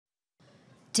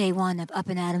Day one of Up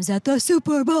and Adams at the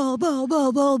Super Bowl,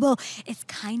 bowl. It's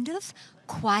kind of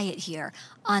quiet here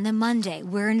on a Monday.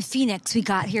 We're in Phoenix. We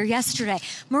got here yesterday.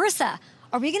 Marissa,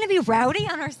 are we going to be rowdy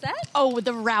on our set? Oh,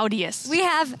 the rowdiest. We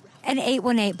have an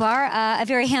 818 bar, a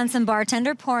very handsome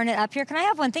bartender pouring it up here. Can I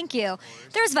have one? Thank you.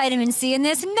 There's vitamin C in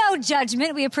this. No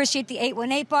judgment. We appreciate the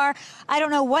 818 bar. I don't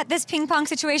know what this ping pong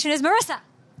situation is. Marissa.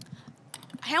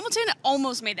 Hamilton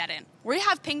almost made that in. We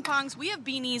have ping pongs, we have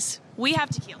beanies, we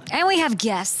have tequila. And we have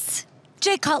guests.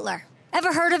 Jay Cutler.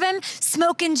 Ever heard of him?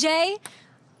 Smokin' Jay?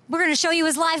 We're going to show you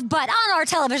his live butt on our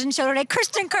television show today.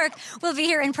 Christian Kirk will be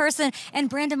here in person,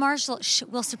 and Brandon Marshall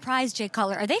will surprise Jay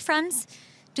Cutler. Are they friends?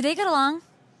 Do they get along?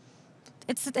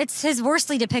 It's his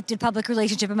worstly depicted public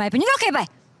relationship, in my opinion. Okay, bye.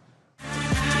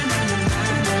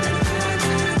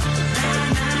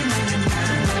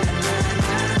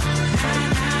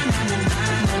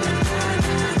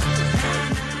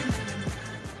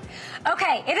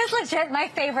 Okay, it is legit my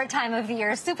favorite time of the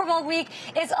year. Super Bowl week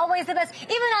is always the best,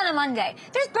 even on a Monday.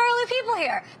 There's barely people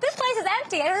here. This place is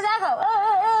empty. It was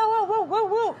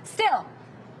echo. Still,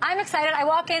 I'm excited. I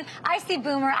walk in, I see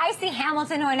Boomer, I see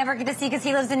Hamilton, who I never get to see because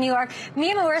he lives in New York.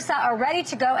 Me and Marissa are ready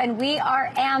to go, and we are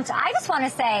amped. I just want to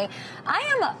say,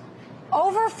 I am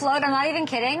overflowed. I'm not even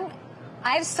kidding.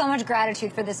 I have so much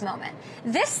gratitude for this moment.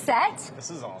 This set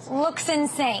is awesome. Looks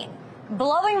insane.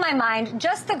 Blowing my mind.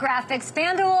 Just the graphics.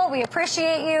 FanDuel, we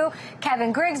appreciate you.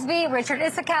 Kevin Grigsby, Richard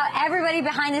Issakow, everybody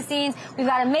behind the scenes. We've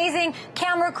got amazing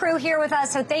camera crew here with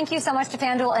us, so thank you so much to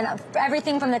FanDuel and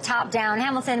everything from the top down.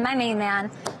 Hamilton, my main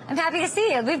man, I'm happy to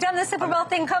see you. We've done the Super Bowl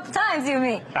thing a couple times, you and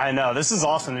me. I know. This is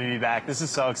awesome to be back. This is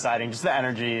so exciting. Just the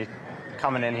energy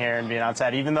coming in here and being on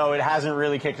set, even though it hasn't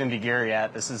really kicked into gear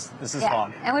yet. This is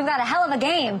fun. And we've got a hell of a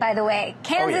game, by the way.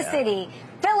 Kansas City,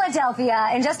 Philadelphia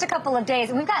in just a couple of days.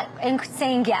 And we've got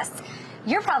insane guests.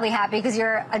 You're probably happy because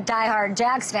you're a diehard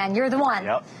Jags fan. You're the one.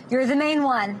 Yep. You're the main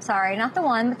one. Sorry, not the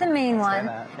one, but the main one.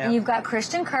 Yep. And you've got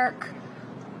Christian Kirk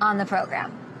on the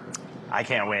program. I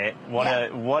can't wait.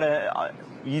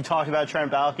 You talked about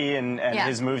Trent Baalke and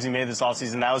his moves he made this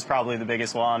offseason. That was probably the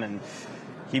biggest one. And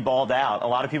he balled out. A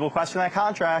lot of people question that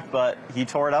contract, but he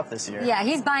tore it up this year. Yeah,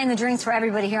 he's buying the drinks for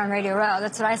everybody here on Radio Row.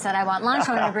 That's what I said. I want lunch.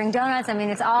 I'm going to bring donuts. I mean,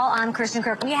 it's all on Christian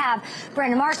Kirk. We have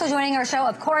Brandon Marshall joining our show.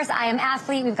 Of course, I Am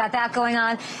Athlete. We've got that going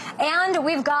on. And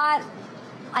we've got,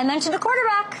 I mentioned a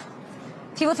quarterback.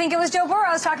 People think it was Joe Burrow.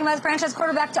 I was talking about the franchise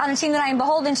quarterback on a team that I am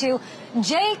beholden to.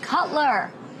 Jay Cutler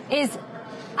is,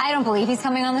 I don't believe he's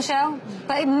coming on the show,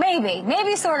 but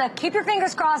maybe sort of. Keep your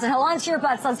fingers crossed and hold on to your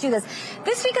butts. Let's do this.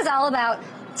 This week is all about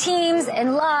teams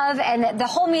and love and the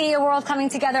whole media world coming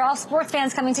together, all sports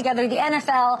fans coming together, the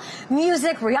NFL,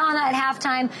 music, Rihanna at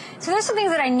halftime. So there's some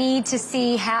things that I need to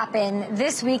see happen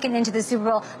this week and into the Super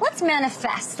Bowl. Let's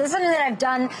manifest. This is something that I've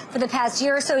done for the past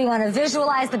year or so. We want to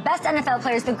visualize the best NFL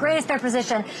players, the greatest their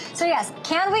position. So yes,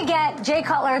 can we get Jay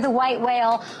Cutler, the white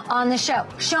whale, on the show?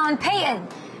 Sean Payton.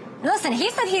 Listen, he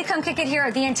said he'd come kick it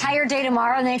here the entire day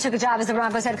tomorrow, and then he took a job as the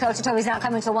Broncos head coach until he's not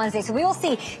coming until Wednesday. So we will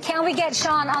see. Can we get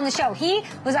Sean on the show? He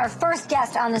was our first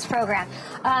guest on this program.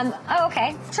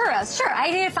 Okay. Churros. Sure.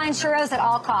 I need to find churros at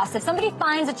all costs. If somebody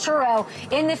finds a churro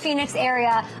in the Phoenix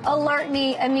area, alert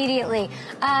me immediately.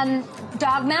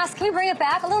 Dog mask. Can we bring it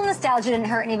back? A little nostalgia didn't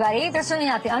hurt anybody. They're certainly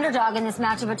not the underdog in this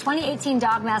matchup, but 2018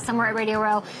 dog mask somewhere at Radio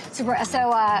Row. So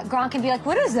Gronk can be like,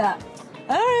 what is that?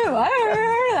 Oh, I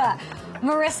heard that.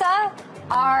 Marissa,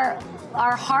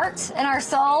 our heart and our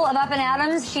soul of Up and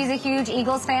Adams, she's a huge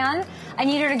Eagles fan. I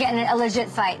need her to get in a legit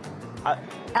fight.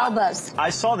 Elbows.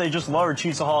 I saw they just lowered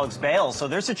Chiefsaholics bail, so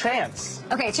there's a chance.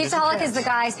 Okay, Chiefsaholic is the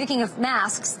guy, speaking of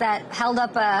masks, that held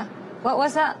up a, what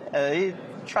was that? He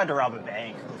tried to rob a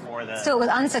bank before the... So it was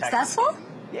unsuccessful?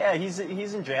 Yeah, he's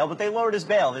in jail, but they lowered his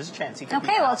bail. There's a chance he could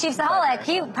Okay, well, Chiefsaholic,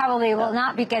 he probably will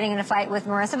not be getting in a fight with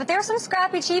Marissa, but there are some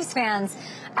scrappy Chiefs fans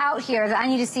out here that I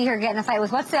need to see her get in a fight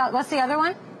with. What's the other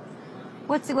one?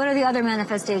 What are the other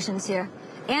manifestations here?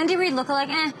 Andy Reid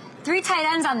lookalike, 3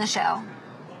 tight ends on the show.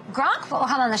 Gronk will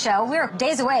come on the show. We're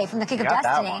days away from the kick of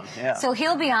destiny. So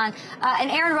he'll be on. An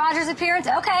Aaron Rodgers appearance.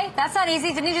 Okay, that's not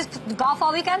easy. Didn't he just golf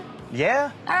all weekend?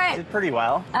 Yeah. All right. Did pretty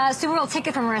well. Super Bowl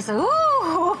ticket from Marissa.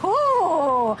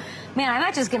 Ooh. Man, I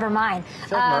might just give her mine. I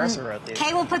feel like Marissa wrote these.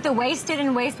 Kay will put the wasted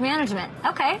in waste management.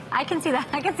 Okay, I can see that.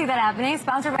 I can see that happening.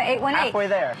 Sponsored by 818. Halfway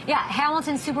there. Yeah,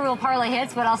 Hamilton Super Bowl parlay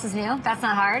hits. What else is new? That's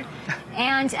not hard.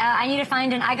 And I need to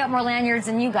find I got more lanyards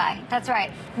than you guy. That's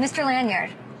right. Mr.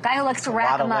 Lanyard. Guy who likes to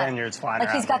rack them up. Lanyards flying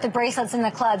like he's got the bracelets in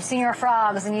the club, Senior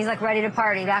Frogs, and he's like ready to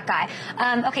party, that guy.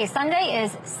 Okay, Sunday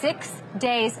is 6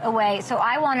 days away. So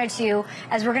I wanted to,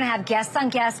 as we're going to have guests on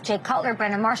guests, Jay Cutler,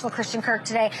 Brandon Marshall, Christian Kirk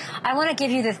today, I want to give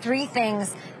you the 3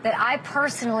 things that I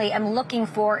personally am looking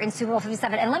for in Super Bowl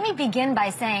 57. And let me begin by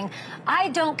saying, I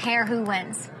don't care who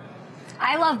wins.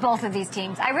 I love both of these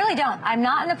teams. I really don't. I'm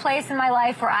not in a place in my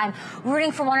life where I'm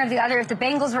rooting for one or the other. If the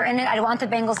Bengals were in it, I'd want the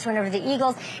Bengals to win over the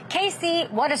Eagles. KC,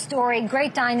 what a story.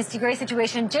 Great dynasty, great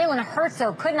situation. Jalen Hurts,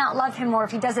 though, could not love him more if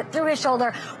he does it through his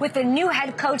shoulder with the new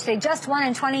head coach. They just won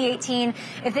in 2018.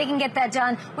 If they can get that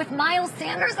done. With Miles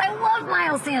Sanders, I love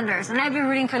Miles Sanders, and I've been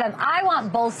rooting for them. I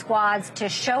want both squads to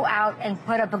show out and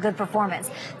put up a good performance.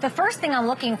 The first thing I'm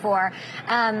looking for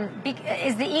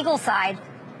is the Eagles side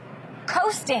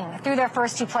coasting through their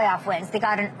first 2 playoff wins. They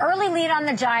got an early lead on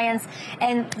the Giants,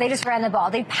 and they just ran the ball.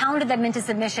 They pounded them into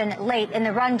submission late in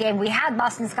the run game. We had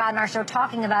Boston Scott in our show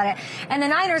talking about it. And the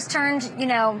Niners turned,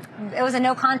 it was a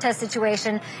no-contest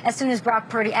situation as soon as Brock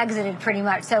Purdy exited pretty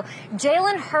much. So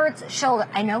Jalen Hurts' shoulder,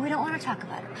 I know we don't want to talk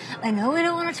about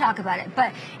it.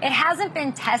 But it hasn't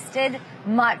been tested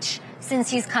much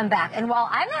since he's come back. And while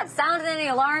I'm not sounding any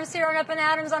alarms here on Up and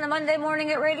Adams on a Monday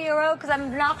morning at Radio Row because I'm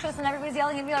obnoxious and everybody's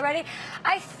yelling at me already,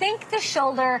 I think the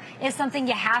shoulder is something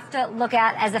you have to look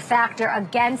at as a factor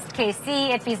against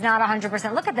KC if he's not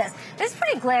 100%. Look at this. This is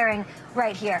pretty glaring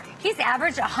right here. He's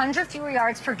averaged 100 fewer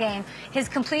yards per game. His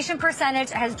completion percentage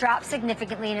has dropped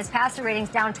significantly, and his passer rating's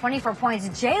down 24 points.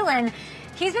 Jalen,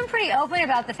 he's been pretty open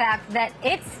about the fact that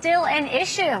it's still an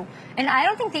issue. And I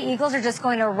don't think the Eagles are just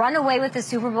going to run away with the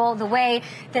Super Bowl the way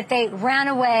that they ran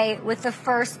away with the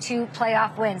first 2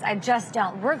 playoff wins. I just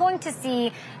don't. We're going to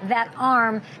see that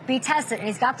arm be tested. And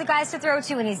he's got the guys to throw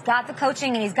to, and he's got the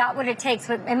coaching, and he's got what it takes.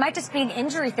 But it might just be an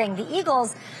injury thing. The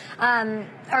Eagles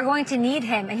are going to need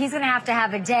him, and he's going to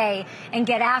have a day and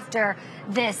get after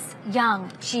this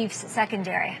young Chiefs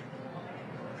secondary.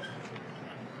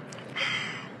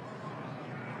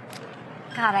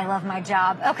 God, I love my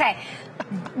job. Okay.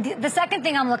 The second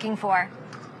thing I'm looking for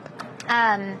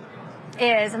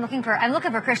is I'm looking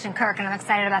for Christian Kirk, and I'm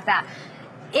excited about that.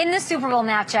 In the Super Bowl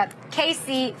matchup,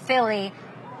 KC, Philly,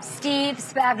 Steve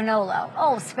Spagnuolo.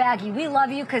 Oh, Spaggy, we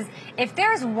love you, because if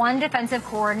there's one defensive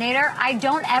coordinator I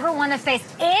don't ever want to face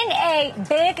in a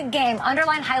big game,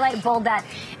 underline, highlight, bold that,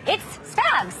 it's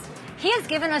Spags. He has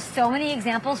given us so many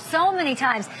examples, so many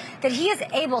times, that he is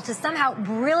able to somehow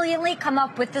brilliantly come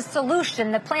up with the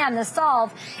solution, the plan, the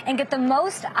solve, and get the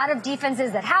most out of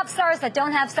defenses that have stars, that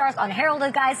don't have stars,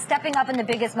 unheralded guys stepping up in the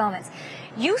biggest moments.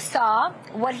 You saw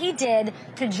what he did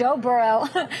to Joe Burrow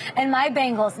and my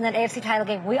Bengals in that AFC title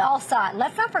game. We all saw it.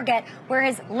 Let's not forget where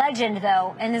his legend,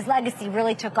 though, and his legacy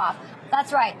really took off.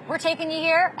 That's right. We're taking you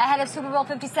here ahead of Super Bowl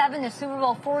 57 to Super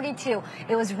Bowl 42.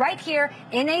 It was right here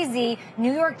in AZ,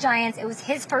 New York Giants. It was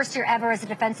his first year ever as a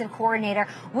defensive coordinator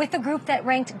with a group that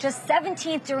ranked just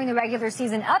 17th during the regular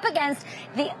season up against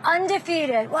the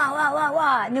undefeated,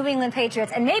 New England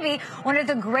Patriots, and maybe one of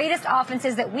the greatest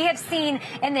offenses that we have seen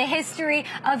in the history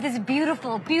of this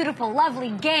beautiful, beautiful,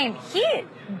 lovely game. He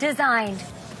designed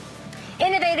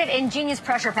innovative, ingenious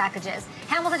pressure packages.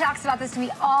 Hamilton talks about this to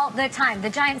me all the time. The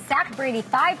Giants sacked Brady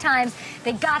 5 times.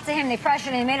 They got to him, they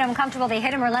pressured him, they made him uncomfortable, they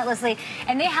hit him relentlessly,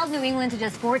 and they held New England to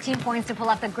just 14 points to pull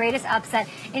off the greatest upset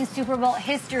in Super Bowl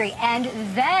history. And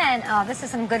then, oh, this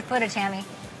is some good footage, Hammy.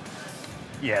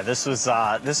 Yeah, this was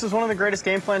one of the greatest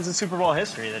game plans in Super Bowl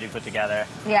history that he put together.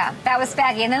 Yeah, that was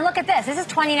Spaggy. And then look at this. This is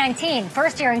 2019,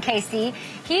 first year in KC.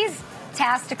 He's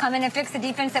tasked to come in and fix the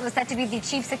defense that was set to be the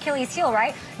Chiefs' Achilles heel,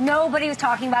 right? Nobody was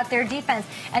talking about their defense,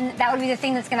 and that would be the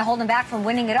thing that's going to hold them back from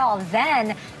winning it all.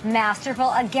 Then,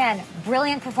 masterful, again,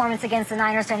 brilliant performance against the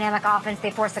Niners' dynamic offense. They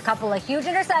forced a couple of huge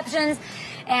interceptions,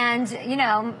 and,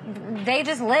 they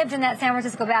just lived in that San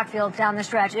Francisco backfield down the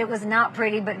stretch. It was not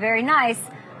pretty, but very nice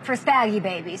for Spaggy,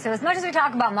 baby. So as much as we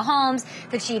talk about Mahomes,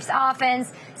 the Chiefs' offense,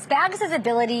 Spags'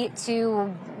 ability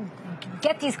to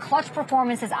get these clutch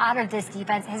performances out of this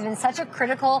defense has been such a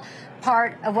critical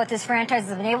part of what this franchise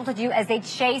has been able to do as they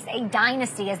chase a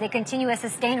dynasty, as they continue a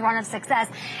sustained run of success.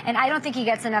 And I don't think he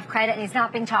gets enough credit, and he's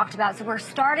not being talked about. So we're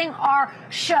starting our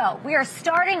show. We are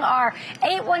starting our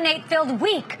 818-filled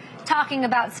week talking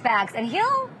about Spags, and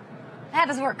he'll have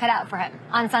his work cut out for him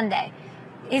on Sunday.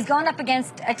 He's going up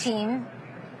against a team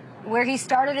where he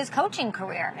started his coaching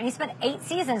career, and he spent 8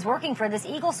 seasons working for this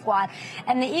Eagles squad.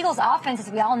 And the Eagles offense,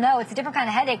 as we all know, it's a different kind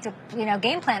of headache to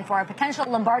game plan for. A potential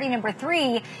Lombardi number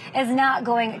 3 is not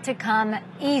going to come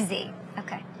easy.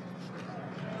 Okay,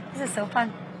 this is so fun.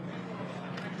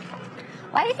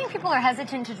 Why do you think people are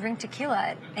hesitant to drink tequila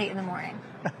at 8 in the morning?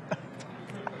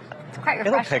 It's quite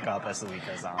refreshing. It'll pick up as the week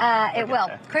goes on. It will.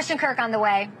 Christian Kirk on the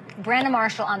way. Brandon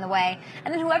Marshall on the way.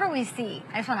 And then whoever we see,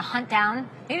 I just want to hunt down,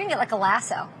 maybe even get like a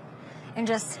lasso and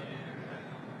just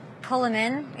pull him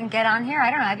in and get on here.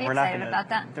 I don't know. I'd be excited about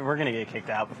that. We're going to get kicked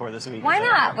out before this week. Why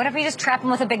not? What if we just trap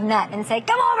him with a big net and say,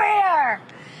 come over here?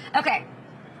 Okay.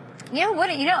 You know what?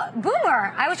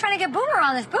 Boomer. I was trying to get Boomer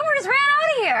on this. Boomer just ran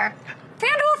out of here.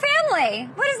 FanDuel family.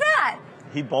 What is that?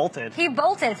 He bolted. He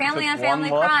bolted. Family on family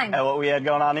crime. At what we had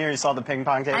going on here, you saw the ping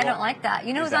pong table. I don't like that.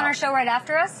 You know who's on our show right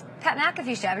after us? Pat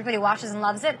McAfee show. Everybody watches and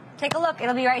loves it. Take a look.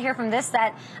 It'll be right here from this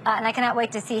set, and I cannot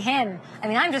wait to see him. I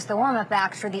mean, I'm just the warm-up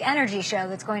act for the energy show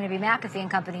that's going to be McAfee and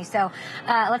Company. So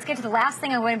let's get to the last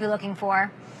thing I'm going to be looking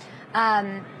for.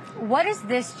 What is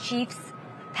this Chiefs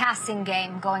passing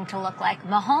game going to look like?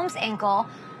 Mahomes' ankle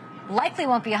likely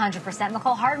won't be 100%.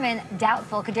 McCole Hardman,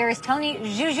 doubtful. Kadarius Toney,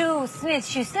 Juju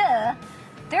Smith-Schuster,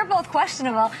 they're both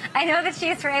questionable. I know the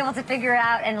Chiefs were able to figure it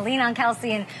out and lean on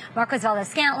Kelsey and Marquez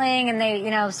Valdes-Scantling, and they,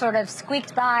 sort of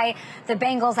squeaked by the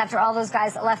Bengals after all those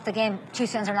guys left the game.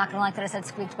 Chiefs fans are not going to like that I said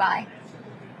squeaked by.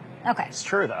 Okay. It's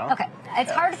true, though. Okay.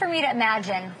 It's hard for me to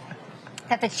imagine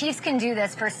that the Chiefs can do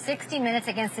this for 60 minutes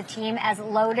against a team as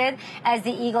loaded as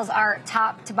the Eagles are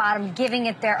top to bottom, giving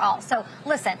it their all. So,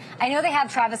 listen, I know they have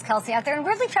Travis Kelce out there, and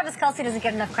weirdly Travis Kelce doesn't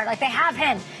get enough credit. Like, they have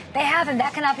him. They have him.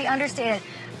 That cannot be understated.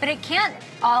 But it can't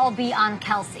all be on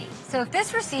Kelce. So if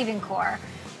this receiving core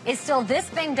is still this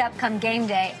banged up come game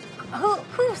day,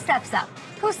 who steps up?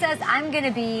 Who says, I'm going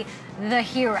to be the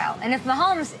hero? And if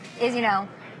Mahomes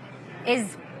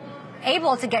is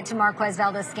able to get to Marquez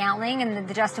Valdes-Scantling and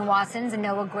the Justin Watsons and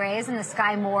Noah Grays and the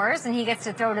Sky Moores, and he gets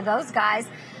to throw to those guys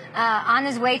on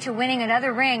his way to winning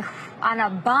another ring on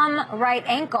a bum right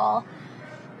ankle,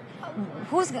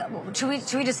 should we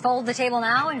just fold the table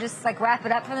now and just wrap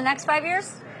it up for the next 5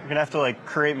 years? We're going to have to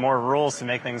create more rules to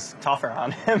make things tougher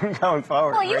on him going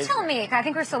forward. Well, you tell me. I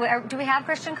think we're still. Do we have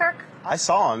Christian Kirk? I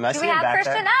saw him. I see him back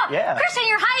Christian? there. Oh, yeah. Christian,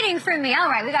 you're hiding from me. All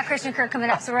right, we got Christian Kirk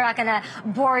coming up, so we're not going to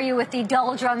bore you with the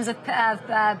doldrums of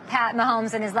Pat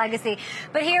Mahomes and his legacy.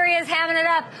 But here he is having it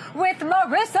up with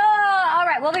Marissa. All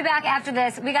right, we'll be back after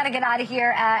this. We got to get out of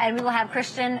here, and we will have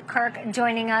Christian Kirk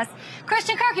joining us.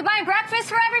 Christian Kirk, you buying breakfast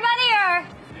for everybody, or?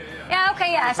 Yeah,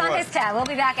 okay, yeah, it's on his tab. We'll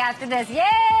be back after this.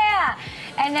 Yeah!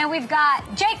 And then we've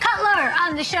got Jay Cutler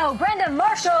on the show, Brandon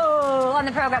Marshall on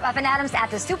the program, Up and Adams at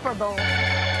the Super Bowl.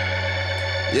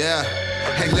 Yeah.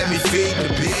 Hey, let me feed the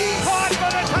beast. Caught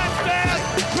for the touchdown,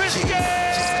 Christian Kirk.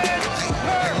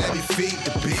 Let me feed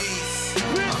the beast.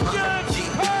 Christian Kirk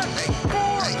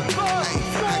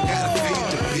I gotta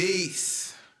feed the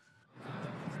beast.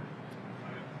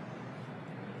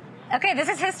 Okay, this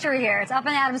is history here. It's Up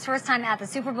and Adams' first time at the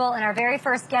Super Bowl, and our very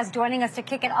first guest joining us to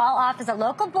kick it all off is a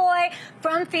local boy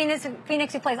from Phoenix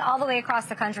who plays all the way across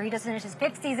the country. He just finished his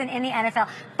 5th season in the NFL.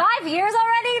 5 years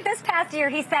already? This past year,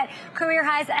 he set career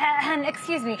highs,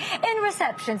 in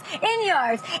receptions, in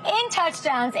yards, in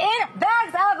touchdowns, in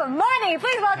bags of money.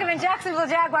 Please welcome in Jacksonville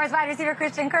Jaguars wide receiver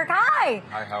Christian Kirk. Hi.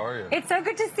 Hi, how are you? It's so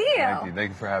good to see you. Thank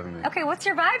you for having me. Okay, what's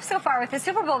your vibe so far with the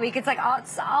Super Bowl week? It's like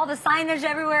all the signage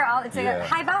everywhere. It's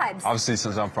high vibes. Obviously,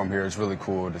 since I'm from here, it's really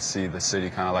cool to see the city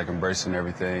kind of embracing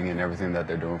everything and everything that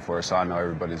they're doing for us. So I know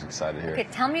everybody's excited here. Okay,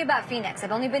 tell me about Phoenix.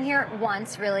 I've only been here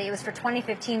once, really. It was for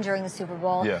 2015 during the Super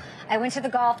Bowl. Yeah. I went to the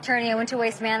golf tourney. I went to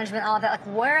Waste Management, all of that.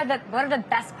 What are the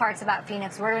best parts about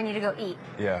Phoenix? Where do I need to go eat?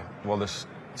 Yeah, well, there's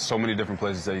so many different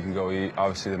places that you can go eat.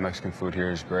 Obviously, the Mexican food here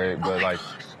is great, but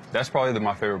that's probably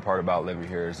my favorite part about living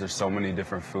here is there's so many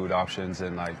different food options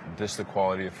and just the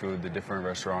quality of food, the different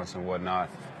restaurants and whatnot.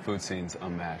 Food scene's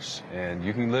unmatched, and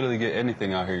you can literally get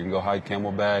anything out here. You can go hike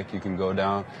Camelback, you can go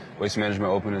down. Waste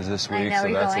Management Open is this week,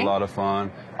 so that's a lot of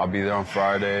fun. I'll be there on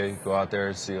Friday, go out there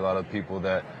and see a lot of people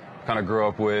that kind of grew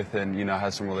up with and,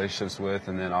 had some relationships with,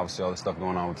 and then obviously all the stuff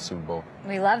going on with the Super Bowl.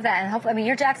 We love that. And hopefully,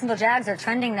 your Jacksonville Jags are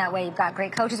trending that way. You've got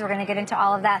great coaches. We're going to get into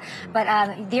all of that.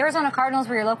 But the Arizona Cardinals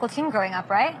were your local team growing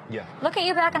up, right? Yeah. Look at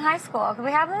you back in high school. Can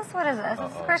we have this? What is this?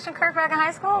 This is Christian Kirk back in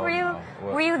high school? Oh,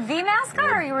 were you the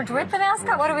mascot or you were with the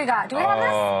mascot? What do we got? Do we have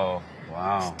this? Oh,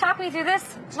 wow. Talk me through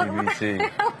this. Look how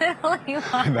little you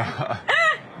are.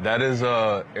 That is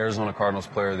Arizona Cardinals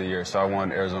Player of the Year. So I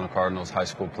won Arizona Cardinals High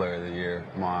School Player of the Year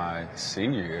my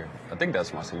senior year. I think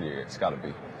that's my senior year. It's got to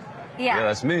be. Yeah,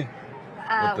 that's me.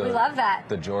 We love that.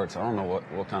 The jorts. I don't know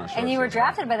what kind of shorts. And you were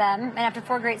drafted by them, and after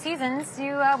 4 great seasons,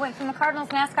 you went from the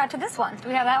Cardinals mascot to this one. Do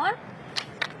we have that one?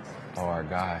 Oh, our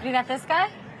guy. You got this guy?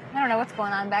 I don't know what's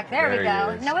going on back there. There we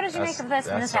go. Now, what did you make of this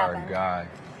when this happened? That's our guy.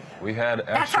 We had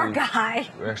that's our guy.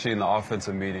 We're actually in the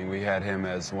offensive meeting. We had him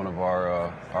as one of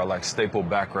our staple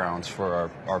backgrounds for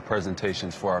our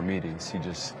presentations for our meetings. He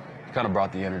kind of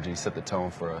brought the energy, set the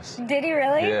tone for us. Did he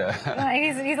really? Yeah.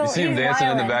 You see him dancing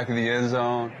in the back of the end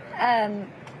zone.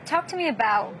 Talk to me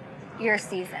about your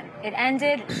season. It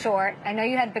ended short. I know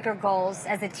you had bigger goals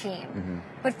as a team.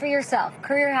 But for yourself,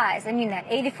 career highs, I mean that,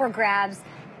 84 grabs,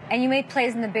 and you made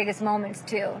plays in the biggest moments,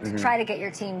 too, to try to get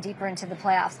your team deeper into the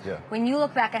playoffs. Yeah. When you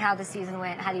look back at how the season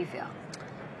went, how do you feel?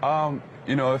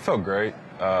 You know, it felt great.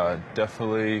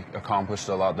 Definitely accomplished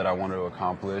a lot that I wanted to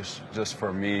accomplish just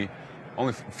for me,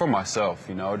 only for myself,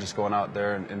 you know, just going out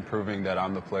there and proving that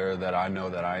I'm the player that I know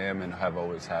that I am and have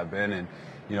always have been. And,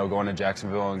 you know, going to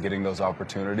Jacksonville and getting those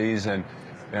opportunities. And,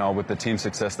 you know, with the team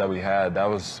success that we had, that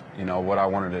was, you know, what I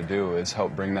wanted to do is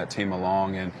help bring that team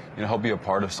along and, you know, help be a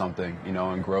part of something, you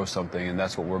know, and grow something. And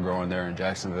that's what we're growing there in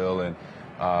Jacksonville. And,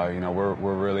 you know, we're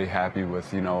really happy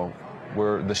with, you know,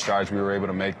 the strides we were able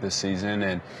to make this season.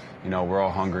 And, you know, we're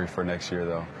all hungry for next year,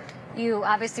 though. You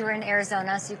obviously were in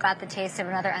Arizona, so you got the taste of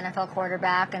another NFL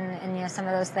quarterback and you know, some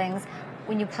of those things.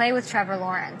 When you play with Trevor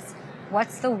Lawrence,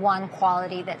 what's the one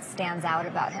quality that stands out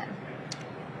about him?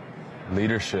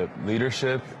 Leadership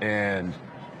and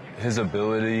his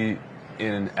ability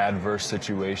in adverse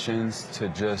situations to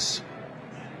just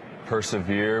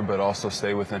persevere, but also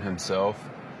stay within himself.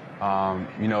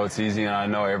 You know, it's easy, and I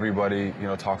know everybody, you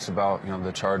know, talks about, you know,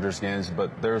 the Chargers games, but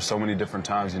there are so many different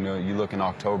times. You know, you look in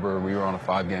October, we were on a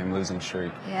 5-game losing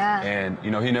streak. Yeah. And,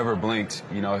 you know, he never blinked.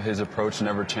 You know, his approach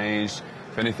never changed.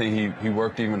 If anything, he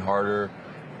worked even harder.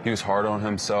 He was hard on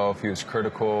himself. He was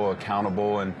critical,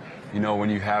 accountable, and, you know, when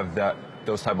you have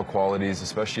those type of qualities,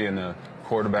 especially in a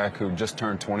quarterback who just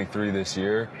turned 23 this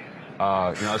year, you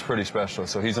know, that's pretty special.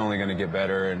 So he's only going to get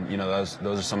better, and, you know, those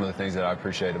are some of the things that I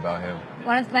appreciate about him.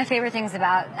 One of my favorite things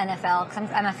about NFL, because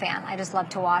I'm a fan, I just love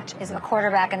to watch, is a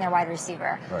quarterback and their wide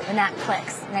receiver. Right. When that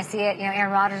clicks. And I see it, you know,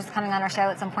 Aaron Rodgers is coming on our show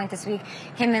at some point this week,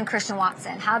 him and Christian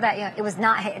Watson, how that, you know, it was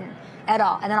not hitting at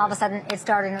all. And then all of a sudden it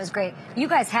started and it was great. You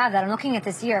guys have that. I'm looking at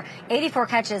this year, 84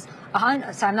 catches, so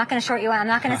I'm not going to short you out. I'm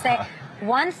not going to say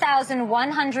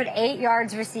 1,108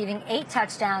 yards receiving, 8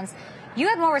 touchdowns. You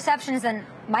had more receptions than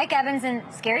Mike Evans and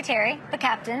Scary Terry, the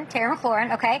captain, Terry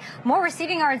McLaurin, okay? More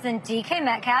receiving yards than DK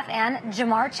Metcalf and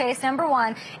Jamar Chase,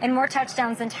 #1, and more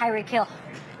touchdowns than Tyreek Hill.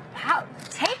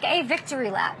 Take a victory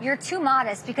lap. You're too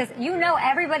modest because you know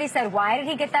everybody said, why did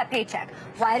he get that paycheck?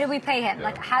 Why did we pay him? Yeah.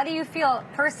 Like, how do you feel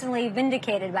personally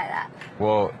vindicated by that?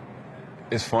 Well,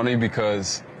 it's funny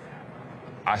because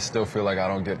I still feel like I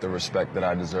don't get the respect that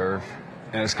I deserve.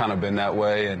 And it's kind of been that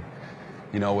way. And,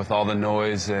 you know, with all the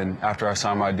noise, and after I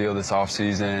signed my deal this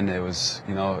offseason, it was,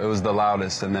 you know, it was the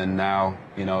loudest. And then now,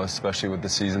 you know, especially with the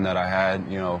season that I had,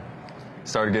 you know,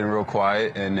 started getting real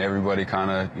quiet, and everybody kind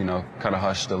of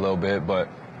hushed a little bit. But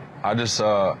I just,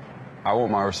 I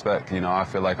want my respect. You know, I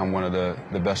feel like I'm one of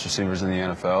the best receivers in the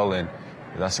NFL, and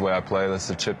that's the way I play. That's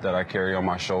the chip that I carry on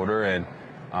my shoulder, and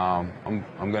I'm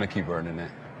going to keep earning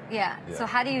it. Yeah. So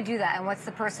how do you do that, and what's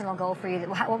the personal goal for you?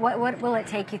 What will it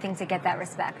take, you think, to get that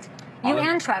respect? You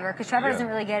and Trevor, because Trevor doesn't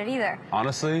really get it either.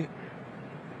 Honestly,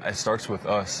 it starts with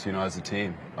us, you know, as a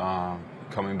team,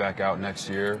 coming back out next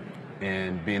year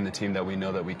and being the team that we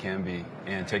know that we can be,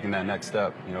 and taking that next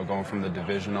step, you know, going from the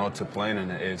divisional to playing in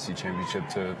the AFC Championship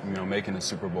to, you know, making a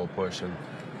Super Bowl push. And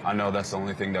I know that's the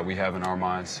only thing that we have in our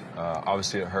minds.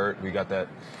 Obviously, it hurt. We got that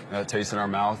taste in our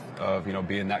mouth of, you know,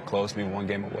 being that close, being 1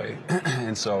 game away.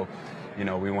 And so, you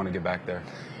know, we want to get back there.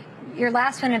 Your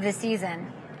last win of the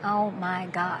season, oh my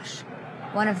gosh,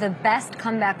 one of the best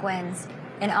comeback wins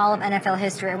in all of NFL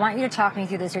history. I want you to talk me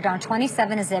through this. You're down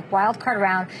 27-0, wild card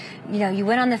round. You know, you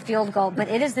win on the field goal, but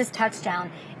it is this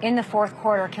touchdown in the 4th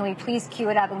quarter. Can we please cue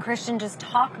it up? And Christian, just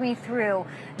talk me through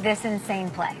this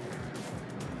insane play.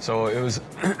 So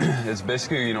it's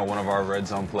basically, you know, one of our red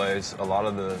zone plays. A lot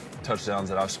of the touchdowns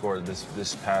that I've scored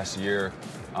this past year,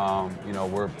 you know,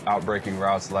 we're out-breaking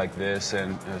routes like this,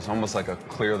 and it's almost like a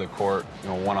clear the court, you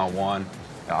know, one-on-one.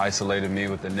 It isolated me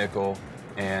with the nickel,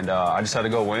 and I just had to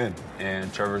go win.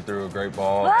 And Trevor threw a great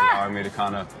ball, allowing me to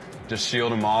kind of just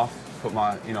shield him off, put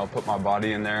my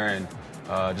body in there, and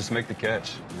just make the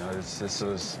catch. You know,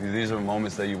 these are the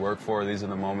moments that you work for. These are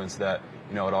the moments that,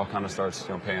 you know, it all kind of starts,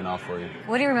 you know, paying off for you.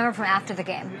 What do you remember from after the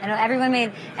game? I know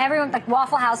everyone, like,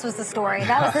 Waffle House was the story.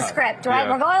 That was the script, right?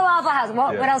 Yeah. We're going to Waffle House.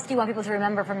 What else do you want people to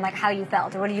remember from, like, how you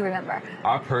felt? Or what do you remember?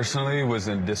 I personally was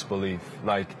in disbelief,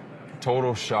 like,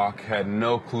 total shock, had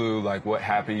no clue, like, what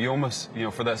happened. You almost, you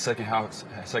know, for that second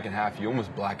half, you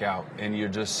almost black out, and you're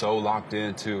just so locked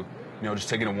into, you know, just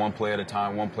taking it one play at a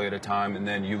time, and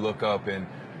then you look up and,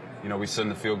 you know, we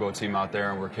send the field goal team out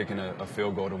there and we're kicking a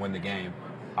field goal to win the game.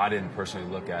 I didn't personally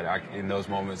look at it. In those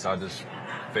moments, I just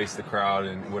face the crowd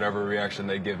and whatever reaction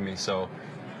they give me. So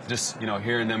just, you know,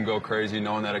 hearing them go crazy,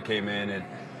 knowing that it came in, and,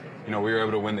 you know, we were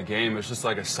able to win the game, it's just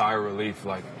like a sigh of relief.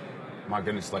 Like, my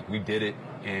goodness, like we did it,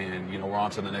 and you know, we're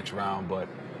on to the next round. But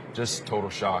just total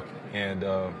shock and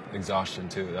exhaustion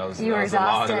too. That was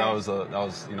exhausted. That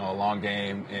was you know, a long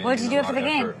game. And, what did you do after the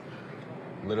game?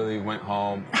 Literally went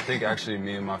home. I think actually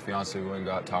me and my fiance went and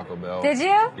got Taco Bell. Did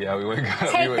you? Yeah, we went and got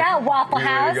Take that, Waffle House.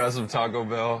 We went and got some Taco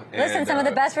Bell. Listen, and, some of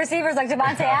the best receivers like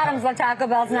Devontae Adams love Taco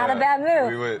Bell. It's not a bad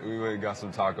move. We went and got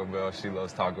some Taco Bell. She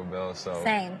loves Taco Bell. So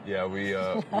same. Yeah, we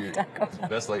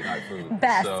best late night food.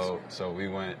 Best. So we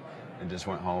went and just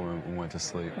went home and went to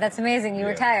sleep. That's amazing. You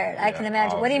were tired. I can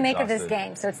imagine. What do you make of this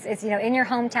game? So it's you know, in your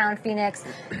hometown, Phoenix,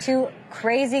 two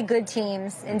crazy good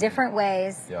teams in different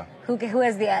ways. Yeah. Who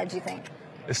has the edge, you think?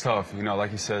 It's tough. You know,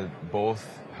 like you said, both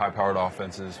high-powered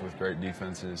offenses with great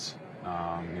defenses.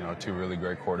 You know, two really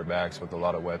great quarterbacks with a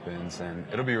lot of weapons, and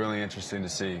it'll be really interesting to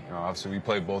see. You know, obviously, we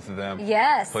played both of them.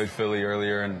 Yes. Played Philly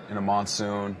earlier in a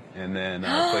monsoon, and then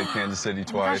played Kansas City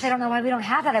twice. Oh my gosh, I don't know why we don't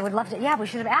have that. I would love to. Yeah, we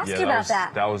should have asked you about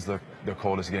that. That was the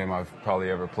coldest game I've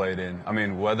probably ever played in. I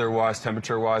mean, weather-wise,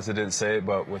 temperature-wise, it didn't say it,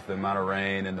 but with the amount of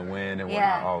rain and the wind and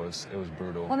whatnot, it was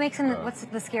brutal. What makes him? What's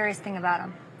the scariest thing about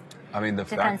him? I mean,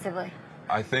 defensively.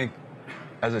 I think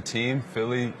as a team,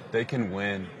 Philly, they can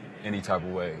win any type of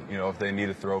way. You know, if they need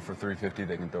to throw for 350,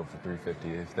 they can throw for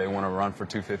 350. If they want to run for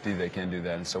 250, they can do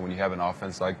that. And so when you have an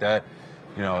offense like that,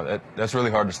 you know, that's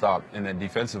really hard to stop. And then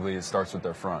defensively, it starts with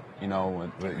their front. You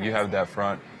know, when you have that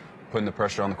front putting the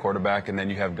pressure on the quarterback, and then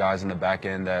you have guys in the back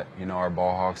end that, you know, are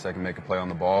ball hawks that can make a play on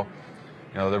the ball.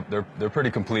 You know, they're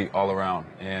pretty complete all around.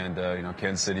 And, you know,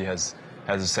 Kansas City has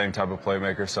the same type of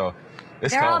playmaker. So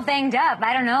it's They're tough. all banged up.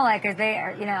 I don't know, like,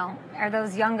 are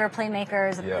those younger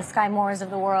playmakers, the Sky Moores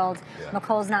of the world? Yeah.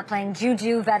 McColl's not playing.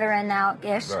 Juju, veteran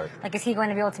now-ish. Right. Like, is he going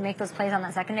to be able to make those plays on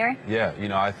that secondary? Yeah, you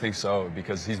know, I think so,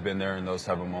 because he's been there in those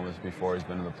type of moments before. He's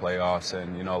been in the playoffs,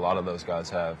 and, you know, a lot of those guys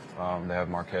have. They have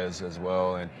Marquez as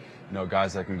well, and, you know,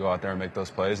 guys that can go out there and make those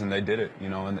plays, and they did it, you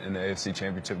know, in the AFC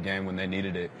Championship game when they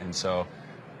needed it. And so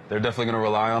they're definitely going to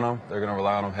rely on him. They're going to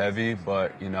rely on him heavy,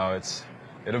 but, you know,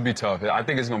 it'll be tough. I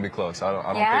think it's going to be close.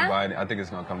 I think it's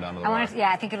going to come down to the wire.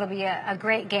 I think it'll be a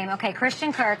great game. Okay,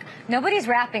 Christian Kirk. Nobody's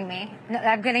rapping me. No,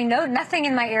 I'm getting nothing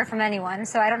in my ear from anyone,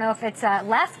 so I don't know if it's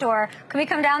left or... Can we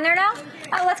come down there now?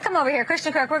 Oh, let's come over here.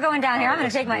 Christian Kirk, we're going down here. I'm going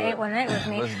to take my 818 with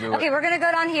me. Let's do it. Okay, we're going to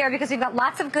go down here because we've got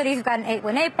lots of goodies. We've got an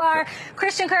 818 bar.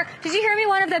 Christian Kirk, did you hear me?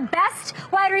 One of the best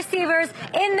wide receivers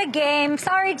in the game.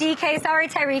 Sorry, DK. Sorry,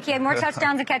 Tyreek. He had more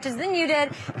touchdowns and catches than you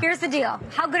did. Here's the deal.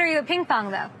 How good are you at ping pong,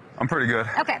 though? I'm pretty good.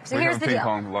 Okay, so here's the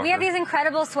deal. We have these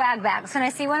incredible swag bags. Can I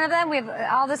see one of them? We have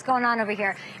all this going on over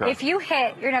here. Okay. If you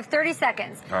hit, you're going to have 30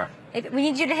 seconds. All right. We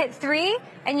need you to hit 3,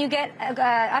 and you get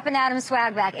Up and Adams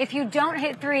swag bag. If you don't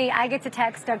hit 3, I get to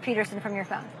text Doug Peterson from your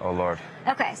phone. Oh, Lord.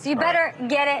 Okay, so you better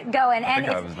get it going.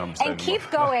 And keep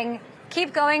going.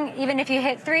 Keep going, even if you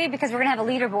hit 3, because we're going to have a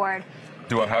leaderboard.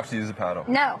 Do I have to use a paddle?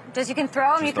 No. You can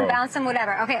throw them, you can bounce them,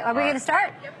 whatever. Okay, are we going to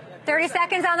start? Yep. 30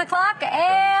 seconds on the clock,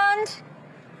 and...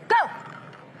 Go!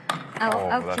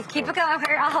 Keep it going.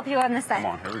 Here, I'll help you on this side.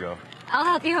 Come on, here we go. I'll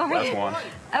help you over here. That's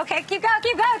one. Okay, keep going,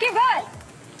 keep going, keep going.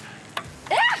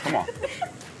 Come on.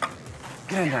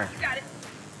 Get in there. Got it.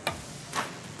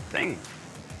 Dang.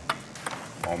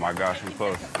 Oh my gosh, I'm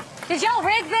close. Did y'all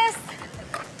rig this?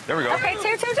 There we go. Okay,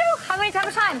 2. How many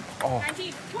times time? Oh.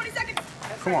 19, 20 seconds.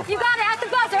 Come on. You got it, at the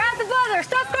buzzer,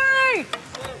 Stop free!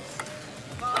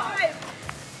 5,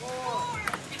 4,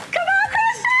 Come on,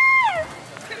 Christian!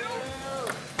 2.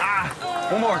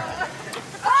 One more.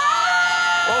 Oh!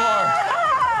 One more.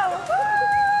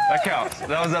 That counts.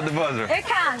 That was at the buzzer. It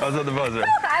counts. That was at the buzzer.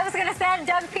 I was going to send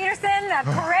Doug Peterson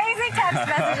crazy text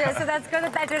messages, so that's good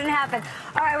that didn't happen.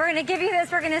 All right, we're going to give you this.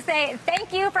 We're going to say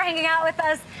thank you for hanging out with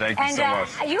us. Thank you so much.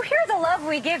 You hear the love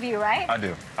we give you, right? I do.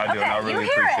 Okay, and I really you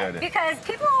hear appreciate it. Because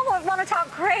people want to talk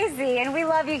crazy, and we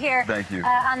love you here. Thank you.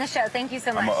 On the show. Thank you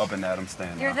so much. I'm an Up and Adam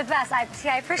stand. You're the best. I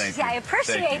appreciate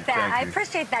that. I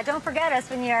appreciate that. Don't forget us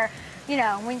when you're... You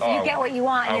know, when you get what you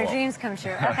want and your dreams come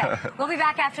true. Okay, we'll be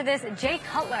back after this. Jay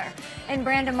Cutler and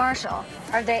Brandon Marshall.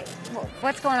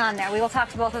 What's going on there? We will talk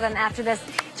to both of them after this.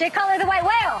 Jay Cutler, the White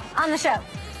Whale, on the show.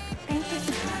 Thank you.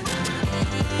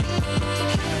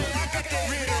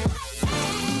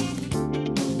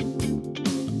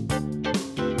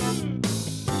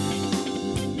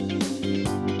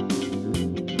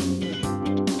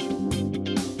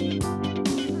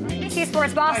 NBC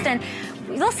Sports Boston.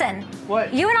 Listen,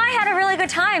 What? You and I had a really good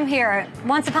time here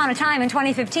once upon a time in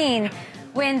 2015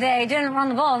 when they didn't run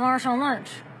the ball with Marshawn Lynch.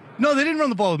 No, they didn't run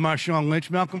the ball with Marshawn Lynch.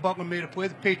 Malcolm Butler made a play.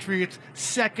 The Patriots'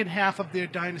 second half of their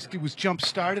dynasty was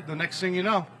jump-started. The next thing you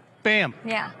know, bam.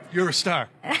 Yeah. You're a star.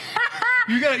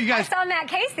 You guys. I saw Matt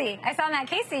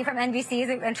Casey from NBC. He's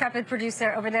an intrepid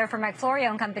producer over there for Mike Florio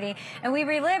and company. And we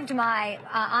relived my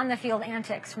on-the-field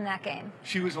antics from that game.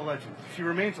 She was a legend. She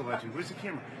remains a legend. Where's the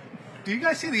camera? Do you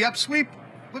guys see the upsweep?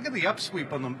 Look at the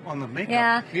upsweep on the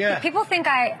makeup. Yeah. People think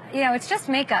it's just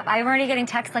makeup. I'm already getting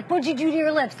texts like, what'd you do to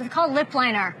your lips? It's called lip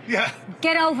liner. Yeah.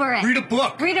 Get over it. Read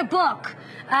a book.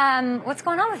 What's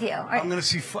going on with you? I'm going to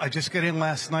see. I just got in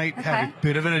last night. Okay. Had a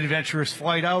bit of an adventurous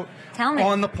flight out. Tell me.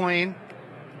 On the plane,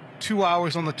 2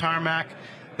 hours on the tarmac.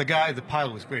 The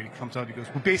pilot was great. He comes out. He goes,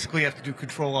 "We basically have to do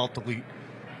Control-Alt-Delete.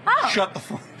 Oh.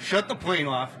 Shut the plane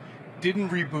off. Didn't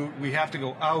reboot. We have to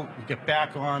go out. We get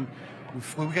back on.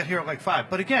 We got here at like 5.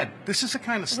 But again, this is the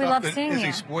kind of stuff that, as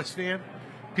a sports fan,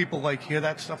 people hear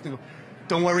that stuff. They go,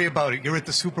 don't worry about it. You're at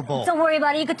the Super Bowl. Don't worry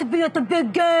about it. You get to be at the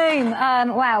big game.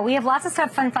 Wow, we have lots of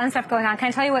stuff, fun stuff going on. Can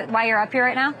I tell you why you're up here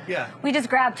right now? Yeah. We just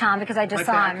grabbed Tom because I just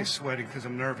saw him. My back is sweating because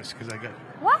I'm nervous because I got.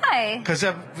 Why? Because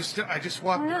I just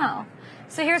walked. Oh, no.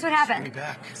 So here's what happened.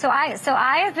 Back. So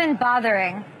I have been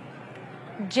bothering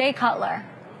Jay Cutler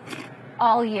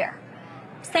all year.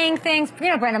 Saying things,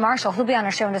 Brandon Marshall, who'll be on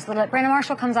our show in just a little bit. Brandon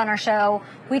Marshall comes on our show.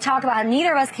 We talk about how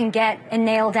neither of us can get and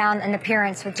nail down an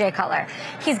appearance with Jay Cutler.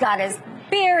 He's got his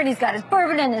beer and he's got his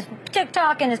bourbon and his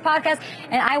TikTok and his podcast,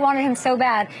 and I wanted him so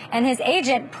bad. And his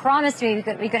agent promised me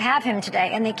we could have him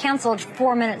today, and they canceled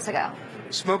 4 minutes ago.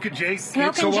 Smoking Jay?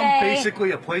 So Jay I'm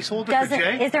basically a placeholder for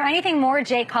Jay? Is there anything more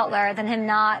Jay Cutler than him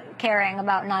not caring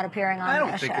about not appearing on a show? I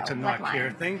don't think it's a not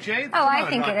care thing, Jay. I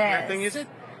think it is. Thing, is it?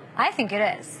 I think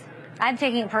it is. I'm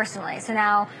taking it personally. So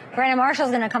now Brandon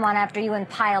Marshall's going to come on after you and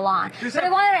pile on. But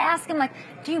I wanted to ask him,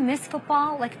 do you miss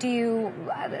football? Do you,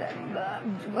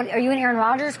 are you and Aaron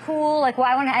Rodgers cool? I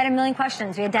want to add a million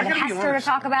questions. We had Devin Hester to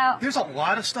talk about. There's a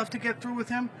lot of stuff to get through with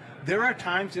him. There are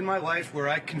times in my life where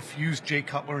I confuse Jay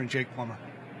Cutler and Jake Plummer.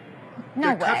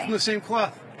 They're cut from the same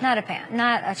cloth. Not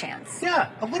a chance.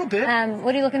 Yeah, a little bit.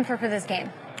 What are you looking for this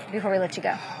game before we let you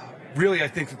go? Really, I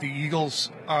think that the Eagles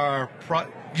are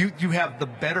you have the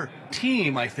better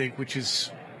team, I think, which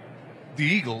is the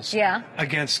Eagles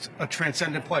against a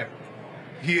transcendent player.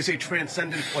 He is a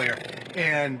transcendent player,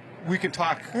 and we can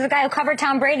talk. This is a guy who covered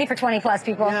Tom Brady for 20-plus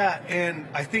people. Yeah, and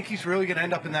I think he's really going to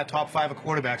end up in that top 5 of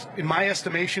quarterbacks. In my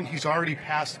estimation, he's already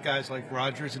passed guys like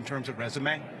Rodgers in terms of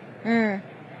resume.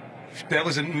 That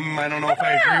was I don't know if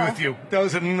I agree with you. That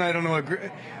was I don't know.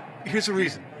 Here's the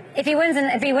reason. If he wins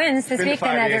this week,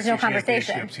 then there's no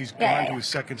conversation. He's gone to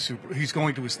his He's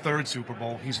going to his 3rd Super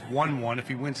Bowl. He's won one. If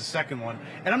he wins the 2nd one,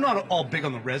 and I'm not all big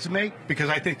on the resume because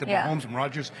I think that Mahomes and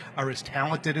Rodgers are as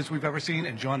talented as we've ever seen,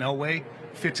 and John Elway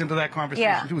fits into that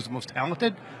conversation too, as the most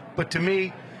talented. But to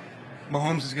me,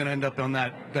 Mahomes is going to end up on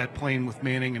that plane with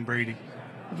Manning and Brady.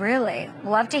 Really?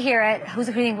 Love to hear it. Who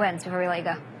do you think wins before we let you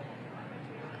go?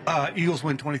 Eagles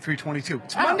win 23-22.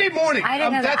 It's Monday morning. I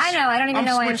didn't know that. I know. I don't even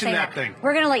know why I'm saying that.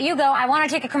 We're going to let you go. I want to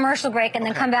take a commercial break and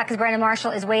then come back because Brandon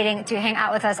Marshall is waiting to hang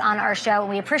out with us on our show. And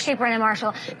we appreciate Brandon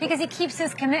Marshall because he keeps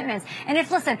his commitments. And if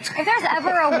there's ever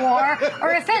a war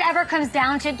or if it ever comes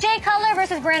down to Jay Cutler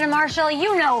versus Brandon Marshall,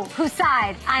 you know whose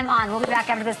side I'm on. We'll be back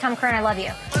after this. Tom Curran, I love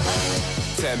you.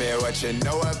 Tell me what you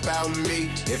know about me.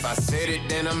 If I said it,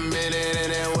 then I'm in it,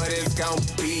 and then what it's gonna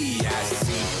be. I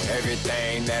see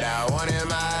everything that I want in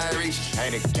my reach.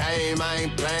 Ain't a game I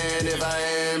ain't playing. If I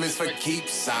am, it's for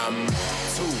keeps. I'm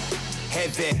too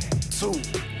heavy, too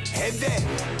heavy,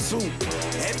 too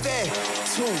heavy,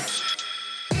 too.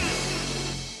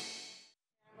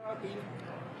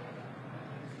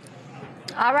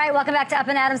 All right, welcome back to Up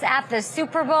and Adams at the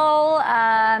Super Bowl.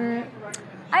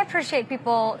 I appreciate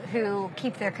people who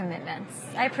keep their commitments.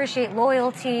 I appreciate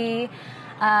loyalty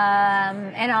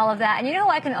and all of that. And you know who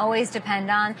I can always depend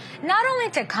on? Not only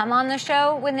to come on the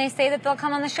show when they say that they'll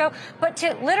come on the show, but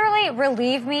to literally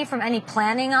relieve me from any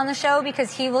planning on the show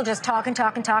because he will just talk and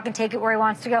talk and talk and take it where he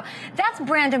wants to go. That's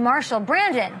Brandon Marshall.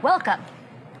 Brandon, welcome.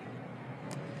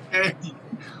 Hey,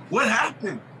 what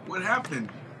happened? What happened?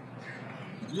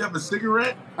 Do you have a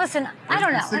cigarette? Listen, I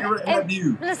don't know. Cigarette have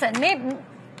you? Listen, maybe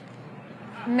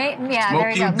yeah, Smoking there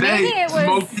you go. Jay. Maybe it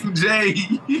was Smoking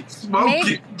Jay.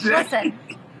 Smoking Jay. Listen,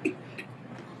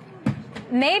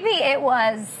 maybe it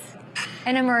was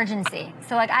an emergency.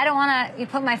 So, I don't want to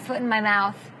put my foot in my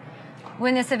mouth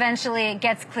when this eventually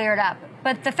gets cleared up.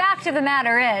 But the fact of the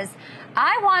matter is,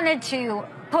 I wanted to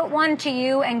put one to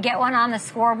you and get one on the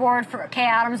scoreboard for Kay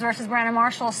Adams versus Brandon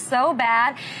Marshall so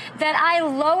bad that I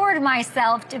lowered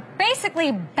myself to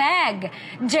basically beg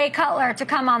Jay Cutler to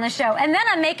come on the show. And then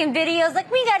I'm making videos like,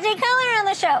 we got Jay Cutler on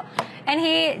the show. And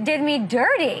he did me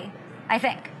dirty, I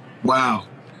think. Wow.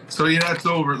 So, yeah, that's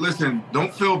over. Listen,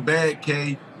 don't feel bad,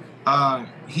 Kay.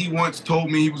 He once told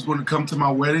me he was going to come to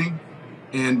my wedding,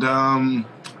 And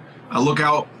I look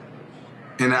out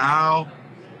in the aisle,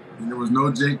 and there was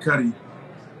no Jay Cuddy.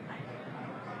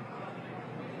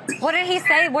 What did he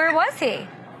say? Where was he?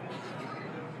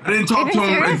 I didn't talk to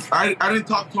him. I didn't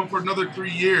talk to him for another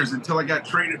 3 years until I got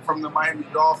traded from the Miami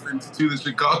Dolphins to the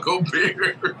Chicago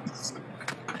Bears.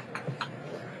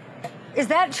 Is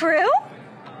that true?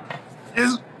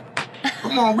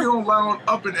 Come on, we don't lie on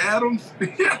Up and Adams.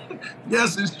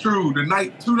 Yes, it's true. 2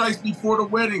 nights before the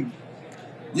wedding.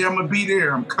 Yeah, I'm gonna be